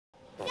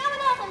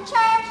some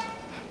church?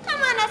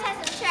 Come on, let's have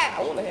some church. I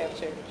want to have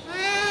church.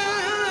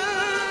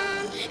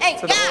 And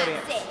To God the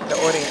said,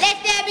 audience. let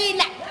there be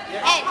light.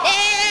 And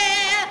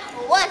there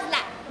was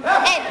light.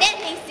 And then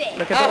he said,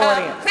 Look at the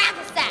audience.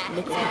 prophesy.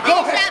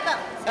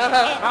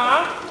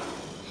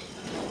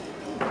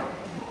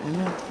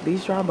 Amen.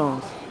 These dry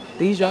bones.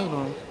 These dry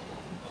bones.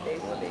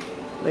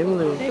 They will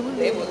live.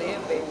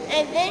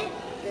 And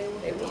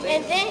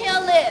then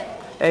he'll live.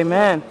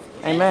 Amen.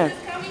 Amen.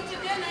 Jesus is coming to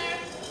dinner.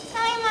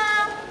 Hi,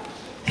 Mom.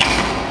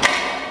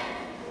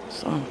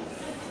 So.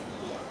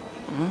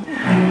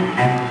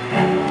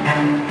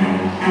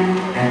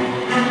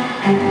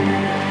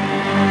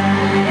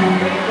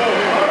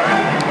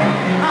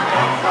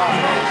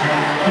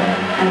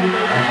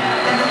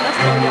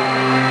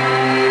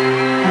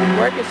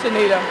 Work it,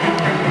 Shanita.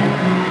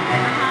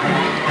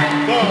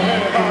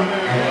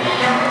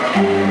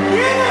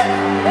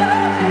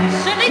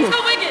 Shanita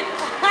Wiggins.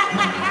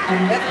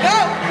 Let's go.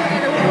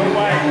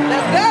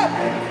 Let's go.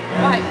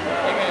 Right.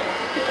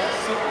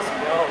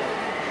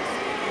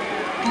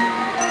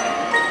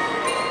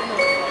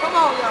 Come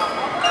on, y'all.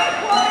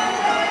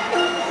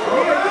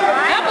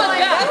 Help us,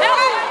 God.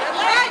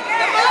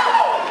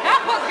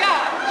 Help us,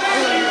 God.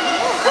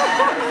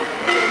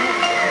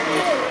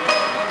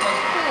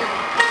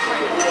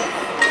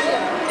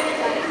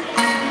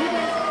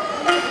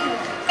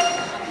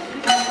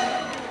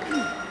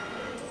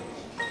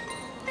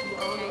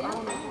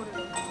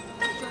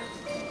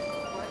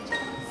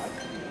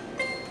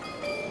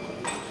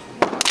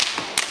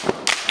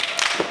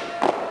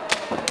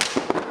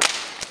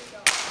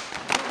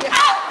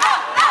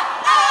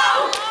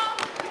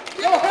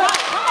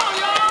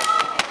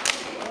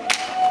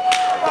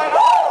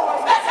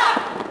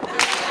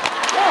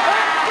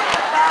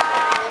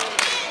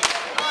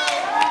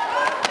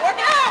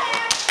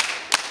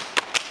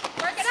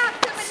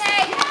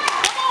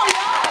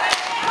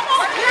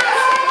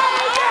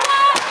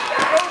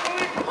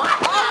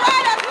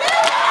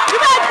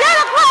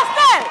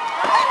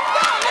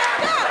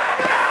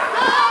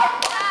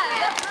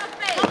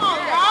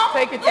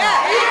 Take your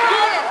time.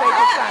 Take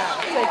your time.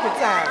 Take your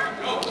time.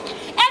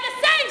 And the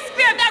same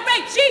spirit that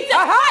raised Jesus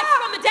Christ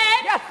from the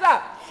dead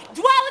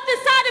dwelleth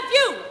inside of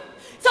you.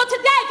 So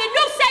today, the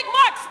new St.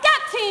 Mark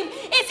Step Team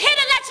is here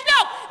to let you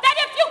know that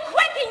if you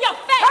quicken your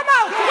faith,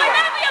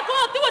 whenever you're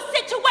going through a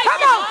situation,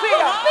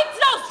 speak to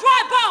those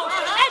dry bones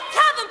and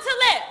tell them to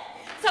live.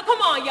 So come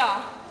on,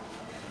 y'all.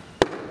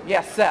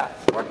 Yes, sir.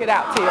 Work it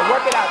out, Tia.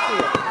 Work it out,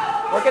 Tia.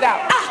 Work it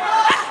out.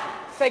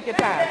 Take your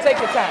time.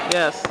 Take your time.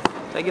 Yes.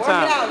 Take your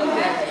time.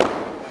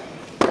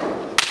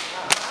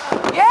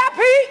 Yeah,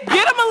 Pete.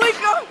 Get him,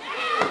 Malika.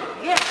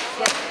 Yes.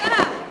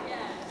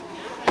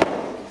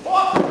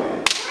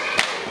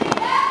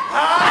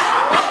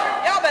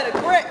 Y'all better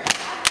grip.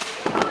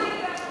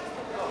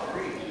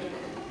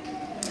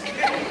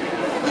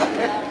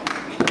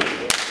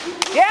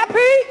 Yeah,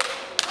 Pete.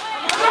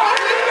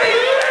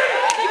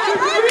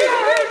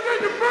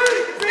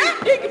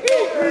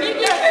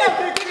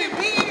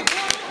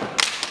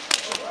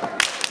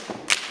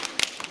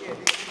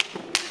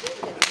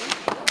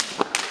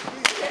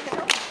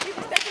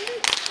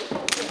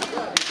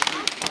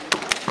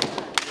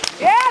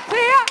 Yeah,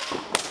 Tia.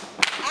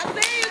 I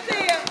see you,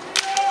 Tia.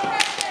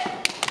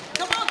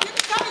 Come on, get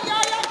the cover,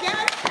 y'all. Y'all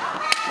got it.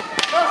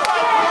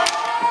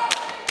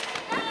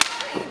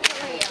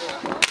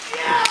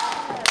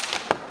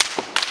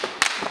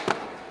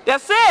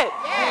 That's it.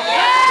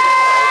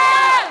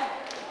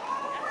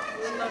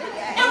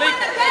 And when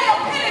the day of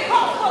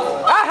Pentecost was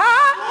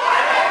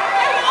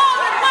they were all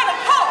in one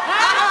accord.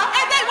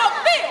 And they were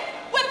filled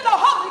with the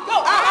Holy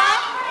Ghost.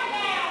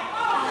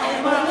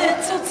 I'm a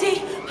little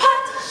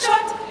teapot,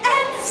 short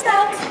and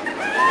stout.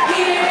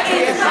 Here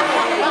is my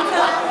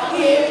handcuff,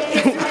 here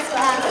is my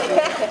spout.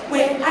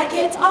 When I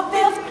get all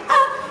filled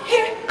up,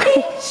 hear me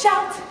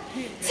shout.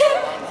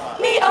 Tip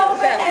me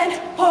over and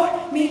pour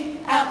me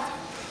out.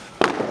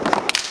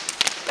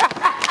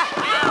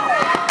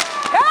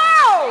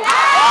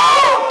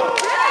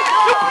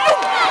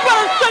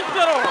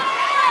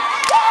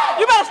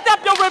 You better step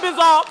your ribbons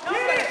off.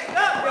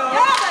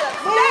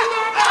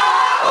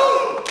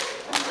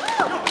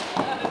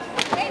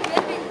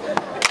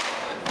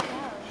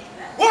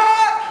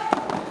 What?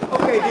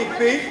 Okay, Big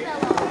Feet.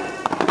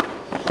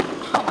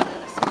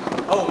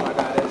 Oh my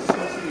God, that's so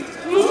sweet.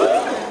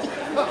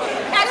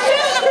 As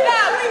children of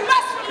God, we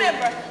must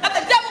remember that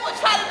the devil will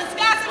try to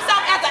disguise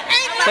himself as an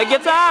angel. Take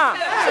your time.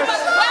 But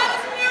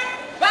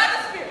by the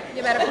Spirit,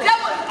 the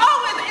devil is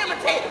always an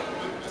imitator,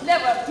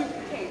 never a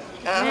duplicator.